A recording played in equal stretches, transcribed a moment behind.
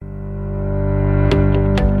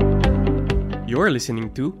You're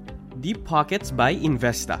listening to Deep Pockets by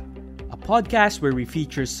Investa, a podcast where we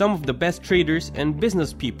feature some of the best traders and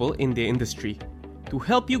business people in the industry to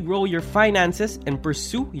help you grow your finances and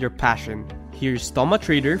pursue your passion. Here's Toma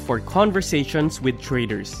Trader for Conversations with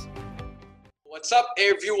Traders. What's up,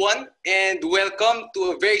 everyone, and welcome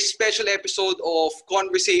to a very special episode of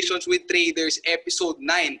Conversations with Traders, Episode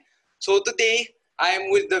 9. So today,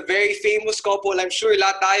 I'm with the very famous couple. I'm sure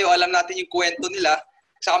lahat tayo alam natin yung kwento nila.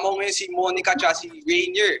 Kasama ko ngayon si Monica at si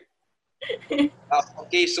Rainier.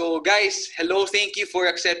 Okay, so guys, hello, thank you for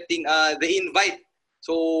accepting the invite.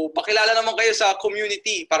 So, pakilala naman kayo sa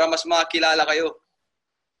community para mas makilala kayo.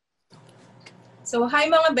 So, hi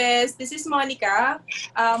mga best. This is Monica.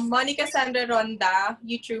 Monica Sandra Ronda,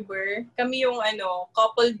 YouTuber. Kami yung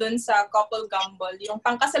couple dun sa Couple Gamble. Yung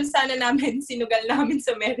pangkasal sana namin, sinugal namin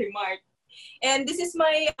sa Merrimart. And this is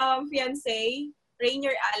my fiancé,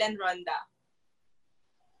 Rainier Alan Ronda.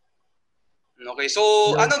 Okay, so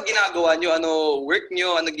anong ginagawa nyo? Ano work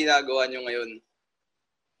nyo? Anong ginagawa nyo ngayon?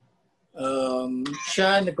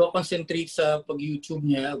 Siya nagko-concentrate sa pag-YouTube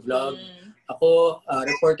niya, vlog. Ako,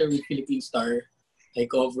 reporter with Philippine Star. I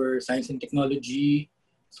cover science and technology,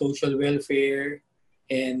 social welfare,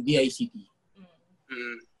 and DICT.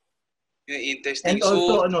 Interesting. And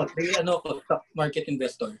also, stock market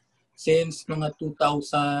investor. Since mga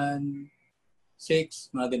 2006,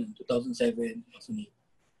 mga ganun, 2007, 2008.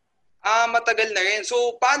 Matagal na rin.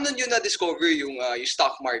 So, paano nyo na-discover yung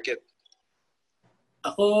stock market?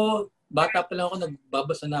 Ako, bata pa lang ako,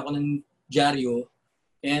 nagbabasa na ako ng dyaryo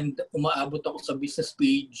and umaabot ako sa business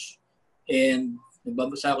page and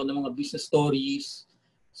nagbabasa ako ng mga business stories.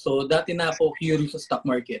 So, dati na ako curious sa stock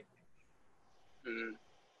market.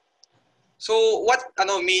 So, what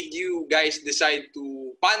made you guys decide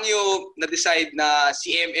to, paano nyo na-decide na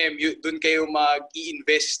si doon kayo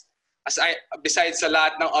mag-i-invest besides sa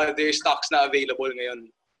lahat ng other stocks na available ngayon?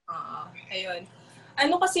 Ayun.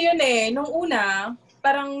 Kasi yun nung una,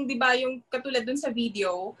 parang 'di ba yung katulad dun sa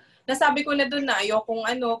video, nasabi ko na dun na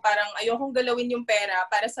ayokong galawin yung pera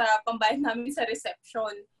para sa pambayad namin sa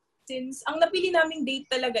reception. Since ang napili naming date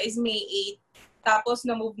talaga is May 8, tapos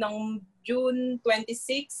na-move ng June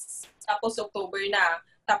 26, tapos October na.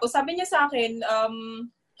 Tapos sabi niya sa akin,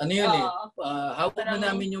 hawak na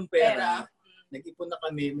namin yung pera. Nag-ipon na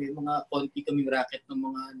kami, may mga konti kaming racket ng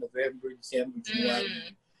mga November, December,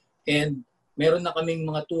 January. And meron na kaming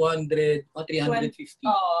mga 200, 350.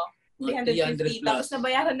 Oo, 350. Plus. Tapos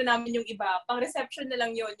nabayaran na namin yung iba. Pang reception na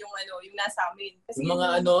lang yun, yung nasa amin. Kasi yung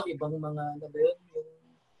mga ibang mga, yung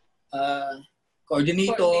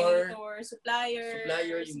coordinator, supplier,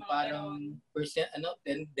 yung parang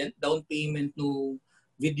then down payment no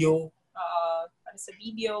video. Para sa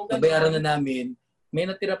video. Nabayaran na namin. May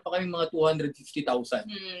natira pa kami mga 250,000.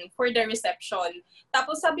 For the reception.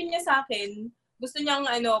 Tapos sabi niya sa akin, gusto niyang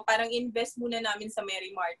parang invest muna namin sa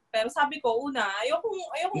Merrimart. Pero sabi ko,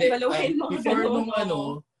 ayokong galawin mga before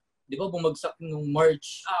nung di ba bumagsak nung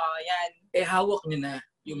March? Yan. Hawak niya na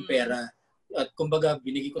yung pera. At kumbaga,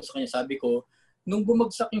 binigay ko sa kanya, sabi ko, nung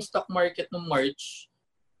bumagsak yung stock market nung March,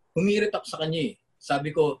 humirit ako sa kanya .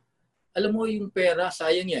 Sabi ko, alam mo yung pera,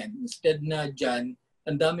 sayang yan. Instead na dyan,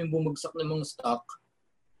 ang daming bumagsak ng mga stock,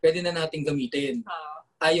 pwede na natin gamitin.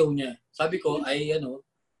 Ayaw niya. Sabi ko, I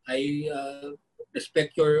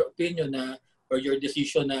respect your opinion or your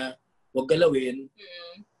decision na huwag galawin.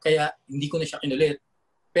 Kaya hindi ko na siya kinulit.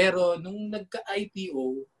 Pero nung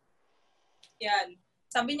nagka-IPO, yan.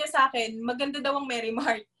 Sabi niya sa akin, maganda daw ang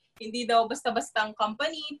Merrimart. Hindi daw basta-bastang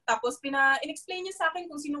company. Tapos in-explain niya sa akin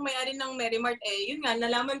kung sinong may-ari ng Merrimart. Yun nga,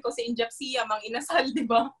 nalaman ko si Injapsia, Mang Inasal, di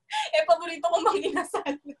ba? Paborito ko Mang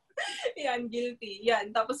Inasal. Yan, guilty.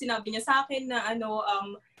 Yan. Tapos sinabi niya sa akin na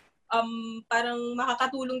parang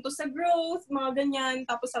makakatulong to sa growth, mga ganyan.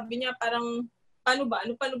 Tapos sabi niya parang, paano ba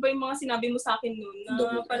yung mga sinabi mo sa akin noon?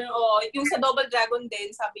 Parang, yung sa Double Dragon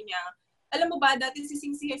din, sabi niya, alam mo ba, dati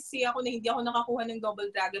sising-sisi ako na hindi ako nakakuha ng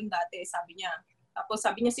Double Dragon dati, sabi niya. Tapos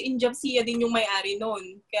sabi niya si Injapsia din yung may-ari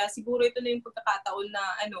noon. Kaya siguro ito na yung pagkakataon na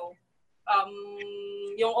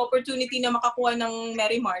yung opportunity na makakuha ng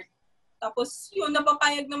Merrimart. Tapos yun,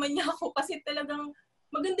 napapayag naman niya ako kasi talagang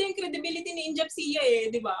maganda yung credibility ni Injapsia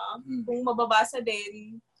di ba? Kung mababasa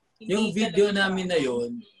din. Yung video namin na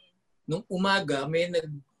yun, nung umaga may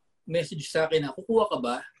nag-message sa akin na, kukuha ka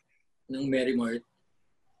ba ng Merrimart?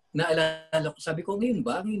 Naalala ko, sabi ko, ngayon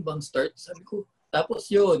bang start? Sabi ko, tapos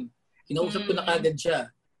yun, kinausap ko na kagad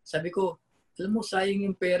siya. Sabi ko, alam mo, sayang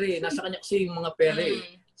yung pera . Nasa kanya kasi yung mga pera .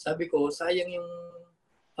 Sabi ko, sayang yung...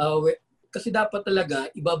 kasi dapat talaga,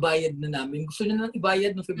 ibabayad na namin. Gusto niya nang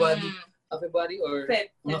ibayad ng February or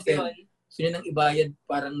mga Feb. Gusto niya nang ibayad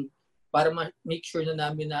parang para make sure na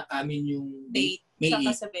namin na amin yung Date, May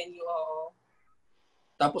saka 8. sa venue, oo.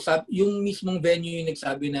 Tapos yung mismong venue yung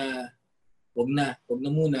nagsabi na wag na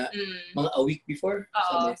muna. Mga a week before.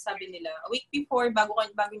 Oo, sabi nila. A week before, bago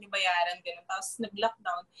nyo bayaran, gano'n. Tapos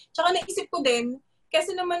nag-lockdown. Tsaka naisip ko din,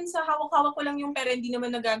 kasi naman sa hawak-hawak ko lang yung pera, hindi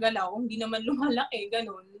naman nagagalaw, hindi naman lumalaki,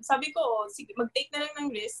 gano'n. Sabi ko, sige, mag-take na lang ng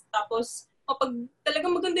risk. Tapos, pag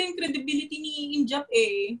talagang maganda yung credibility ni Injap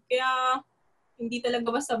kaya hindi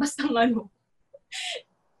talaga basta-basta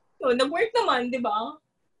So, nag-work naman, di ba?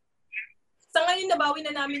 Sa ngayon, nabawi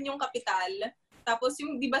na namin yung kapital. Tapos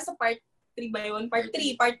yung, di ba sa part 3 ba yun? Part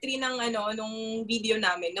 3 ng nung video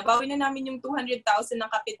namin. Nabawi na namin yung 200,000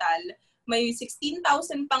 ng kapital. May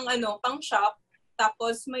 16,000 pang shop.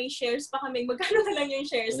 Tapos may shares pa kami. Magkano na lang yung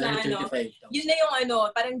shares na Yun na yung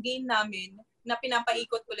parang gain namin na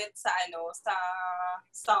pinapaikot ulit sa sa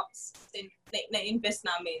stocks na invest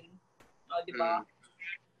namin. Di ba?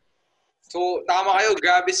 So, tama kayo.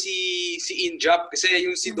 Grabe si Injap. Kasi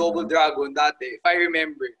yung si Double Dragon dati, if I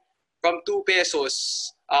remember, from 2 pesos,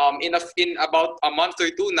 in about a month or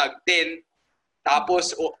 2, nag-10.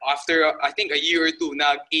 Tapos, after, I think, a year or 2,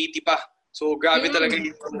 nag-80 pa. So, grabe talaga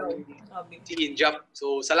si Injap.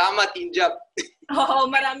 So, salamat, Injap. Oo,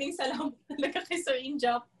 maraming salamat talaga kay Sir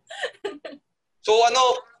Injap. So,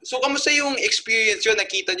 kamusta yung experience yun?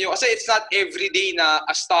 Nakita nyo? Kasi it's not every day na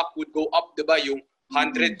a stock would go up, diba? Yung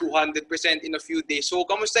 100, 200% in a few days. So,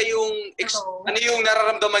 kamusta yung, ano yung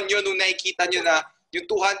nararamdaman nyo nung nakikita nyo na yung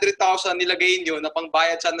 200,000 nilagay nyo na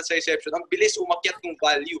pangbayad sana sa reception, ang bilis umakyat ng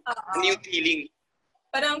value. Ano yung feeling?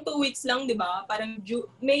 Parang 2 weeks lang, di ba? Parang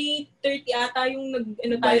May 30 ata yung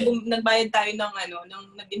nagbayad tayo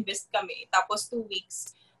ng nag-invest kami. Tapos 2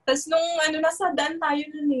 weeks. Tapos nung nasa done tayo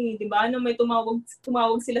nun di ba? Nung may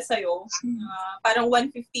tumawag sila sa'yo. Parang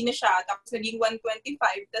 150 na siya. Tapos naging 125.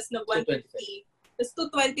 Tapos nag-150. Tapos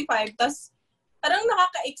 225, tapos parang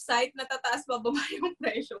nakaka-excite, natataas bababa yung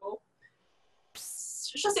presyo.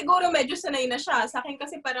 Siya siguro medyo sanay na siya. Sa akin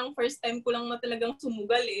kasi parang first time ko lang na talagang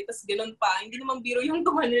sumugal tapos gano'n pa. Hindi naman biro yung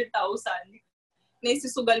 200,000. Na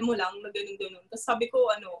isusugal mo lang na gano'n. Tapos sabi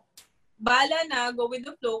ko, bahala na, go with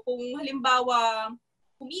the flow. Kung halimbawa,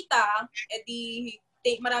 kumita, edi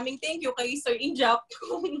maraming thank you kay Sir Injap.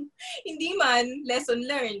 Kung hindi man, lesson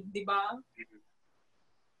learned, di ba?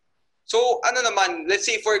 So, naman, let's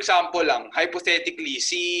say for example lang, hypothetically,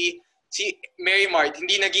 si Mary Mart,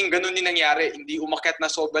 hindi naging ganun yung nangyari, hindi umakyat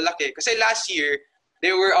na sobrang laki. Kasi last year,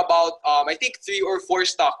 there were about, I think 3 or 4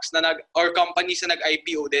 stocks or companies na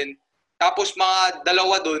nag-IPO din. Tapos mga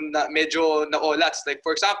dalawa dun na medyo na-olats. Like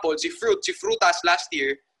for example, si Frutas last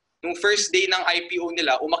year, nung first day ng IPO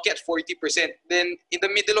nila, umakyat 40%. Then, in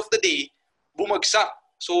the middle of the day, bumagsak.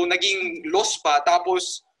 So, naging loss pa.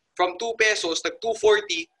 Tapos, from 2 pesos,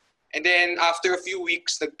 nag-240. And then, after a few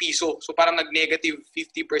weeks, nag-piso. So, parang nag-negative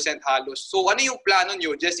 50% halos. So, ano yung plano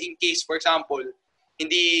nyo? Just in case, for example,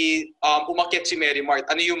 hindi umakyat si Mary Mart.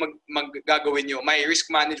 Ano yung gagawin nyo? May risk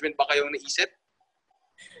management ba kayong naisip?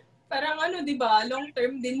 Parang di ba, long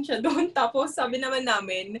term din siya doon. Tapos sabi naman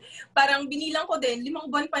namin, parang binilang ko din, 5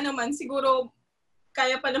 buwan pa naman, siguro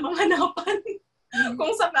kaya pa namang hanapan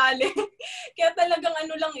kung sakali. Kaya talagang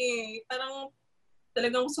lang parang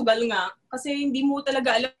talagang sugal nga. Kasi hindi mo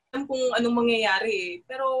talaga alam kung anong mangyayari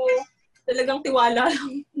Pero talagang tiwala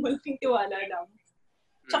lang. Malaking tiwala lang.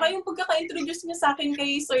 Tsaka yung pagkaka-introduce niya sa akin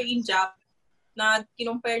kay Sir Injap, na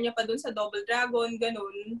kinumpare niya pa doon sa Double Dragon,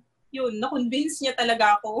 ganun. Yun, na-convince niya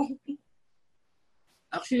talaga ako.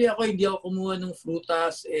 Actually, hindi ako kumuha ng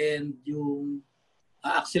Frutas and yung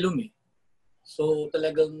Axelum So,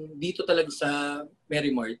 talagang dito talaga sa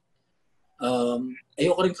Mary Mart,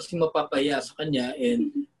 ayoko rin kasi mapapaya sa kanya and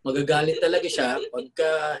magagalit talaga siya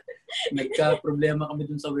pagka nagka-problema kami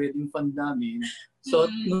dun sa wedding fund namin. So,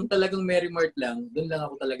 nung talagang Mary Mart lang, dun lang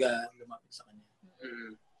ako talaga lumapit sa kanya.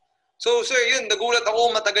 So, sir, yun, nagulat ako.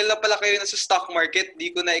 Matagal na pala kayo nasa stock market. Di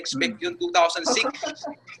ko na-expect yung 2006.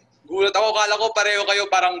 Gulat ako. Kala ko pareho kayo,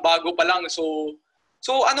 parang bago pa lang.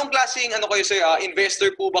 So anong klaseng, kayo, sir?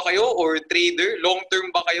 Investor po ba kayo or trader? Long-term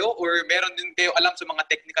ba kayo? Or meron din kayo alam sa mga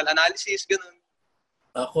technical analysis? Ganun.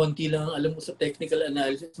 Konti lang alam ko sa technical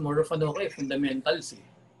analysis. More of fundamentals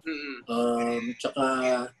Tsaka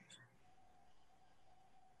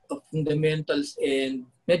fundamentals and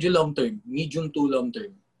medyo long-term. Medium to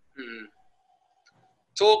long-term.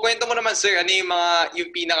 So, kwento mo naman, sir, ano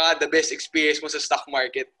yung pinaka the best experience mo sa stock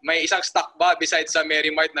market? May isang stock ba besides sa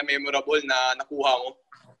Mary Mart na memorable na nakuha mo?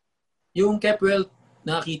 Yung Capwell,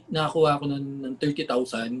 nakakuha ko ng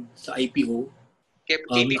 30,000 sa IPO.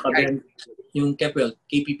 KPPI? Yung Capwell,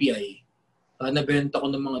 KPPI. Nabenta ko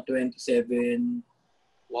ng mga 27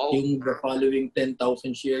 Wow. Yung the following 10,000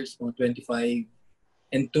 shares, mga 25,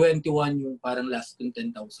 and 21 yung parang last yung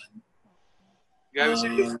 10,000. Grabe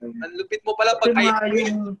sir, ang lupit mo pala pag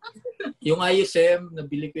yung ISM,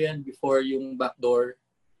 nabili ko yan before yung backdoor.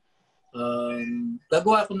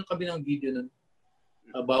 Gagawa ko ng kabilang video nun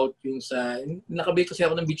about yung sa, nakabili kasi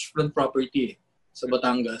ako ng beachfront property sa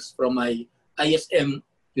Batangas from my ISM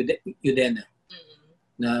Udena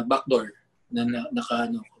na backdoor na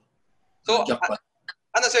naka So, jackpot.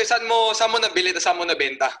 Ano sir, saan mo nabili at saan mo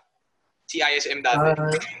nabenta? Si ISM dati?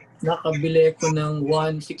 Nakabili ko ng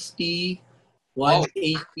 160,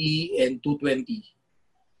 180, and 220.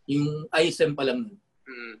 Yung ISM pa lang nun.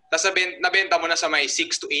 Tapos nabenta mo na sa may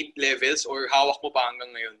 6 to 8 levels or hawak mo pa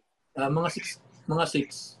hanggang ngayon? Mga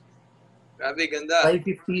 6. Grabe, ganda.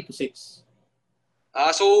 550 to 6.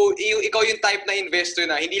 So, ikaw yung type na investor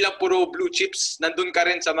na hindi lang puro blue chips, nandun ka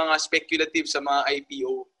rin sa mga speculative, sa mga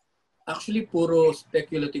IPO. Actually, puro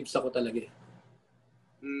speculative ako talaga.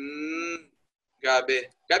 Grabe.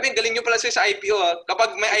 Grabe, ang galing nyo pala sa IPO.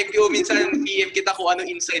 Kapag may IPO, minsan PM kita kung ano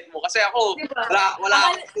insight mo. Kasi ako, diba? wala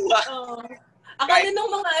akong kuha. Akala nung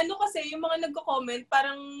mga kasi, yung mga nagko-comment,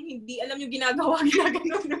 parang hindi alam yung ginagawa,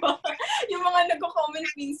 diba? Yung mga nagko-comment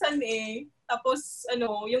minsan Tapos,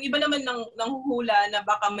 yung iba naman nanghuhula na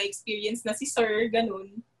baka may experience na si sir,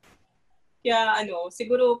 ganun. Kaya,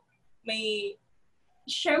 siguro may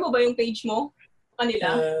share mo ba yung page mo?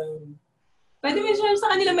 Kanila? Pwede mo share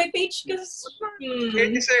sa kanila may page kasi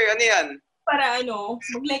Pwede sir, ano yan? Para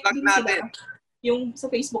mag-like din sila. Yung sa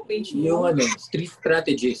Facebook page mo. Yung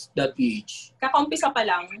streetstrategist.ph. Kaka-umpisa pa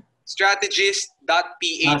lang.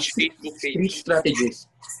 Strategist.ph Facebook page. Street Strategist.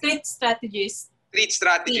 Street Strategist. Street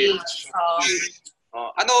Strategist.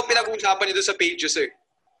 Ano pinag-uusapan niyo sa page, sir?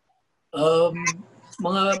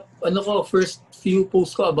 Mga first few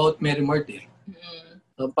posts ko about Mary Mart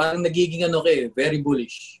parang nagiging very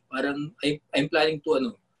bullish. Parang I'm planning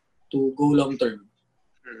to go long term.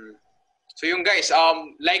 So yung guys,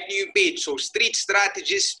 like niyo yung page. So Street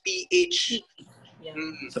Strategist PH. Yeah.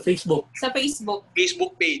 Sa Facebook. Sa Facebook.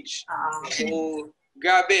 Facebook page. So,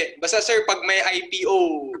 grabe. Basta sir, pag may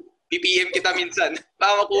IPO, PPM kita minsan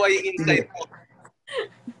para makuha yung insight mo.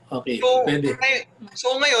 Okay, so, pwede.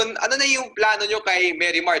 So ngayon, ano na yung plano nyo kay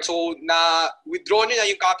Mary Mart? So na-withdraw nyo na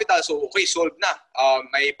yung capital. So okay, solved na.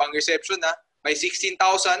 May pang-reception na. May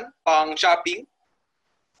 16,000 pang shopping.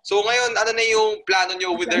 So ngayon, ano na yung plano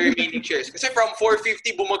nyo with the remaining shares? Kasi from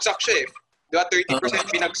 450, bumagsak siya Di ba? 30%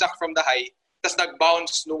 binagsak from the high. Tapos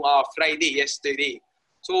nag-bounce nung Friday, yesterday.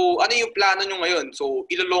 So ano yung plano nyo ngayon? So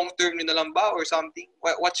ilo-long term nyo na lang ba or something?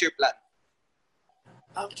 What's your plan?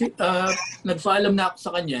 Actually, nagpaalam na ako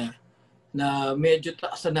sa kanya na medyo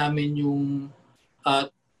taas na namin yung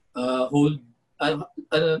hold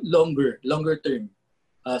longer term.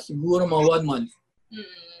 Siguro mga 1 month.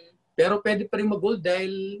 Pero pwede pa rin mag-hold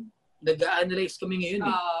dahil nag-a-analyze kami ngayon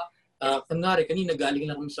Kunwari, kanina galing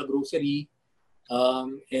lang kami sa grocery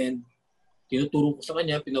and tinuturo ko sa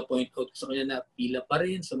kanya, pinapoint out ko sa kanya na pila pa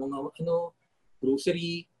rin sa mga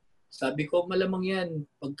grocery. Sabi ko, malamang yan.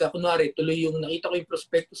 Pagka kunwari, tuloy yung nakita ko yung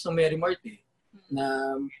prospectus ng Mary Mart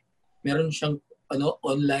na meron siyang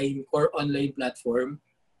core online platform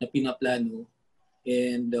na pinaplano.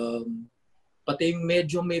 And pati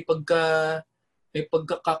medyo may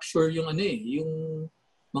pagka-capture yung yung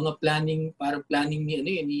mga planning, parang planning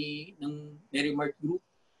ng Mary Mart Group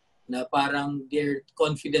na parang they're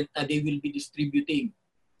confident na they will be distributing.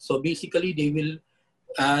 So basically, they will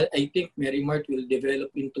I think Mary Mart will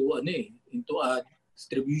develop into a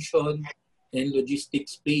distribution and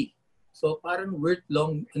logistics play. So parang worth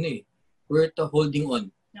holding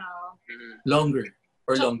on. Longer.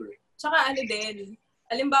 Tsaka din,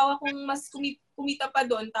 halimbawa kung mas kumita pa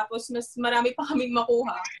doon tapos mas marami pa kaming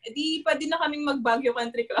makuha, edi pa din na kaming mag-Baguio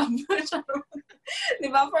Country Club.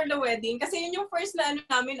 Di ba? For the wedding. Kasi yun yung first na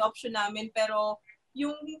option namin, pero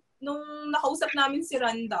nung nakausap namin si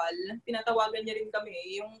Randall, tinatawagan niya rin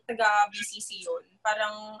kami, yung taga-BCC yun.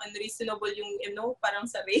 Parang unreasonable yung, parang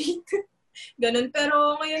sa rate. Ganun.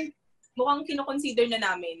 Pero ngayon, mukhang kinoconsider na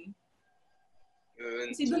namin.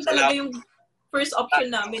 Kasi doon talaga yung first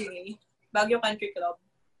option namin Baguio Country Club.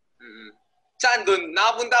 Saan doon?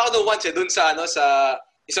 Nakapunta ako doon once doon sa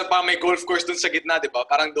isa pa may golf course doon sa gitna, di ba?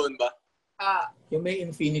 Parang doon ba? Yung may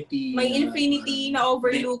infinity. May infinity na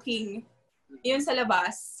overlooking. Yun sa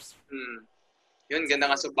labas. Yun,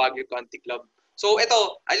 ganda nga sa Baguio Country Club. So,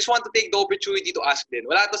 ito, I just want to take the opportunity to ask din.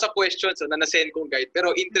 Wala to sa questions na na-send kong guide,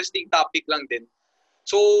 pero interesting topic lang din.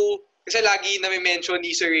 So, kasi lagi na may mention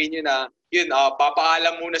ni Sir Renyo na,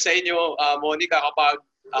 papaalam muna sa inyo, Monica, kapag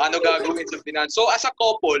ano gagawin sa finance. So, as a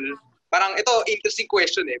couple, parang ito, interesting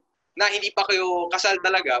question na hindi pa kayo kasal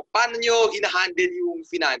talaga, paano nyo hinahandle yung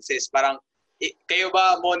finances? Parang, kayo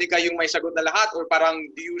ba, Monica, yung may sagot na lahat? Or parang,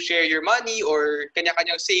 do you share your money? Or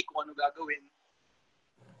kanya-kanyang say kung ano gagawin?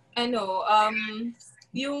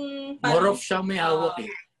 Yung More of siyang may hawak eh.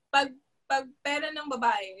 Pag pera ng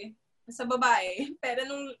babae, sa babae, pera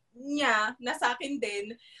nung niya, nasa akin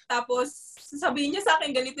din. Tapos, sasabihin niya sa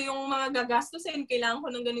akin, ganito yung mga gagastusin, kailangan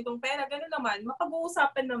ko ng ganitong pera. Gano'n naman,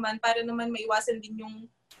 mapag-uusapan naman para naman maiwasan din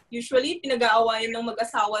yung usually pinag-aawayan ng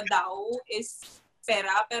mag-asawa daw is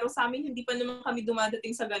pera. Pero sa amin, hindi pa naman kami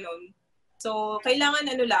dumadating sa gano'n. So,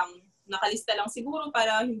 kailangan nakalista lang siguro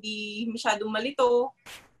para hindi masyadong malito.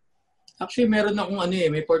 Actually, meron akong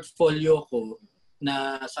may portfolio ko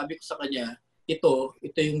na sabi ko sa kanya, ito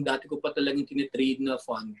yung dati ko pa talagang tinitrade na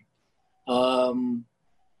fund.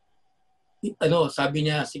 Sabi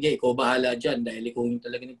niya, sige, ikaw bahala dyan dahil ikaw yung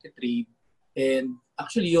talagang nagtitrade. And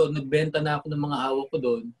actually nagbenta na ako ng mga hawak ko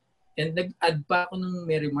doon. And nag-add pa ako ng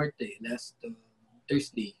Merrimart last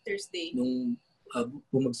Thursday. Nung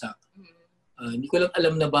bumagsak. Hindi ko lang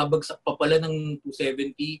alam na babagsak pa pala ng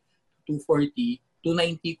 270, 240,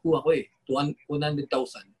 290 ko ako 100,000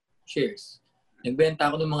 shares. Nagbenta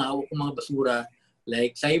ako ng mga hawak kong mga basura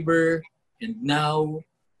like Cyber, and Now,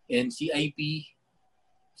 and CIP.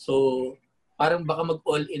 So, parang baka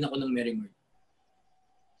mag-all-in ako ng Merrimart.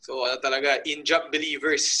 So, talaga, in-job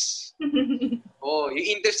believers. Yung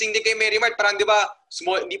interesting din kay Merrimart, parang di ba,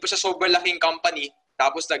 hindi pa siya sobrang laking company,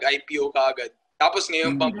 tapos nag-IPO ka agad. Tapos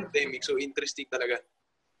ngayon pang pandemic, so interesting talaga.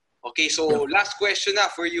 Okay, so last question na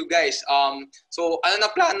for you guys. So, ano na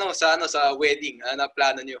plano sa wedding? Ano na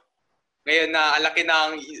plano niyo? Ngayon na alaki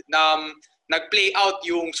nag-play out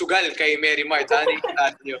yung sugal kay Merrimart. Ano yung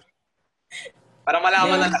plano nyo? Para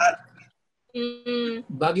malaman na lahat.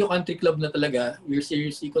 Baguio Country Club na talaga. We're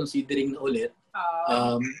seriously considering na ulit.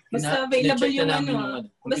 Basta available yung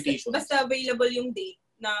basta available yung date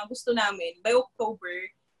na gusto namin by October.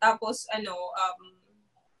 Tapos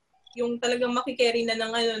yung talagang makikerry na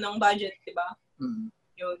ng budget, di ba?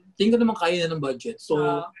 Yun. Tingin ko naman kaya na ng budget.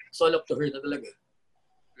 So, it's all up to her na talaga.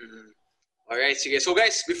 Alright, sige. So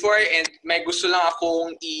guys, before I end, may gusto lang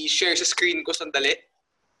akong i-share sa screen ko sandali.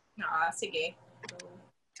 Sige.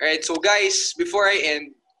 Alright, so guys, before I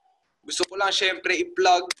end, gusto ko lang syempre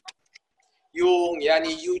i-plug yung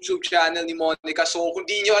YouTube channel ni Monica. So kung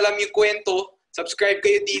di nyo alam yung kwento, subscribe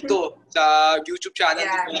kayo dito sa YouTube channel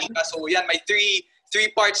ni Monica. So yan, may three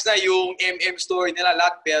parts na yung MM story nila,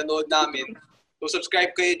 lahat pinanood namin. So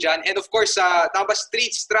subscribe kayo dyan. And of course, sa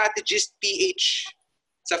Street Strategist PH.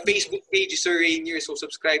 Sa Facebook page, Sir Rainier. So,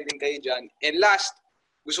 subscribe din kayo dyan. And last,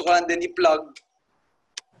 gusto ko lang din i-plug.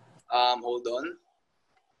 Hold on.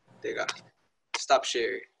 Teka. Stop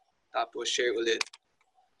share. Tapos, share ulit.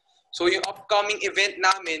 So, yung upcoming event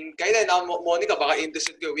namin, kaya na, Monica, baka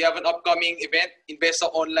interested ko. We have an upcoming event, Investa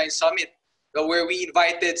Online Summit, where we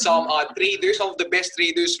invited some traders, some of the best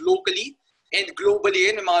traders locally and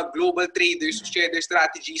globally, yung mga global traders to share their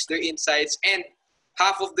strategies, their insights, and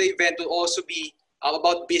half of the event will also be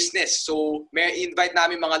about business. So, may invite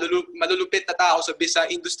namin mga malulupit na tao sa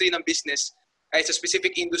industry ng business. Kahit sa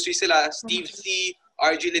specific industry sila, Steve C.,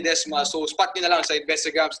 RG Ledesma. So, spot nyo na lang sa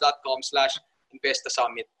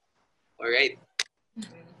investagrams.com/investasummit. Alright?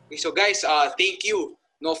 Okay, so guys, thank you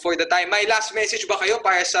for the time. May last message ba kayo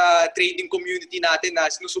para sa trading community natin na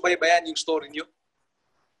sinusubaybayan yung story nyo?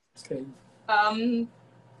 Okay.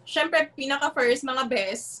 Syempre, pinaka-first, mga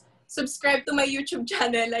best, subscribe to my YouTube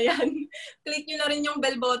channel. Ayan. Click nyo na rin yung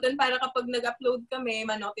bell button para kapag nag-upload kami,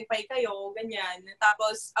 ma-notify kayo, ganyan.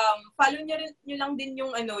 Tapos, follow nyo lang din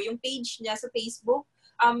yung page niya sa Facebook,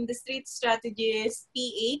 The Street Strategist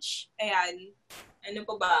PH. Ayan. Ano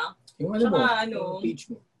pa ba? Yung yung page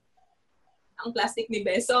mo? Ang Plastic ni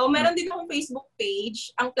Bes. So, meron din akong Facebook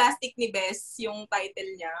page. Ang Plastic ni Bes, yung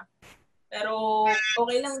title niya. Pero,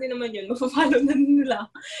 okay lang din naman yun. Mapafollow na nila.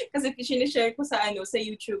 Kasi sinishare ko sa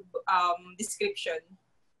YouTube description.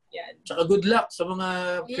 Yan. Tsaka good luck sa mga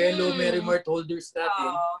fellow Merrimart holders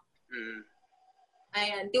natin.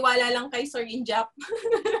 Ayan. Tiwala lang kay Sir Injap.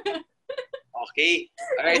 Okay.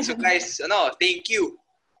 Alright, so guys, thank you.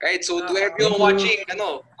 Alright, so to everyone watching,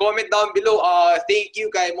 comment down below. Thank you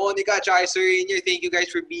kay Monica at Sir Rainier. Thank you guys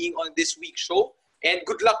for being on this week's show. And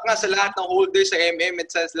good luck nga sa lahat ng holders sa MM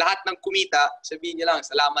at sa lahat ng kumita. Sabihin niyo lang,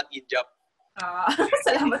 salamat Injap.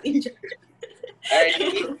 Salamat Injap. Alright,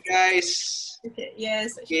 thank you guys. Okay,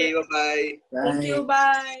 yes. Okay, bye-bye. Thank you,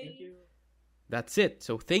 bye. Thank you. That's it.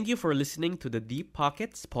 So thank you for listening to the Deep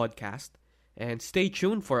Pockets podcast and stay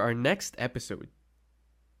tuned for our next episode.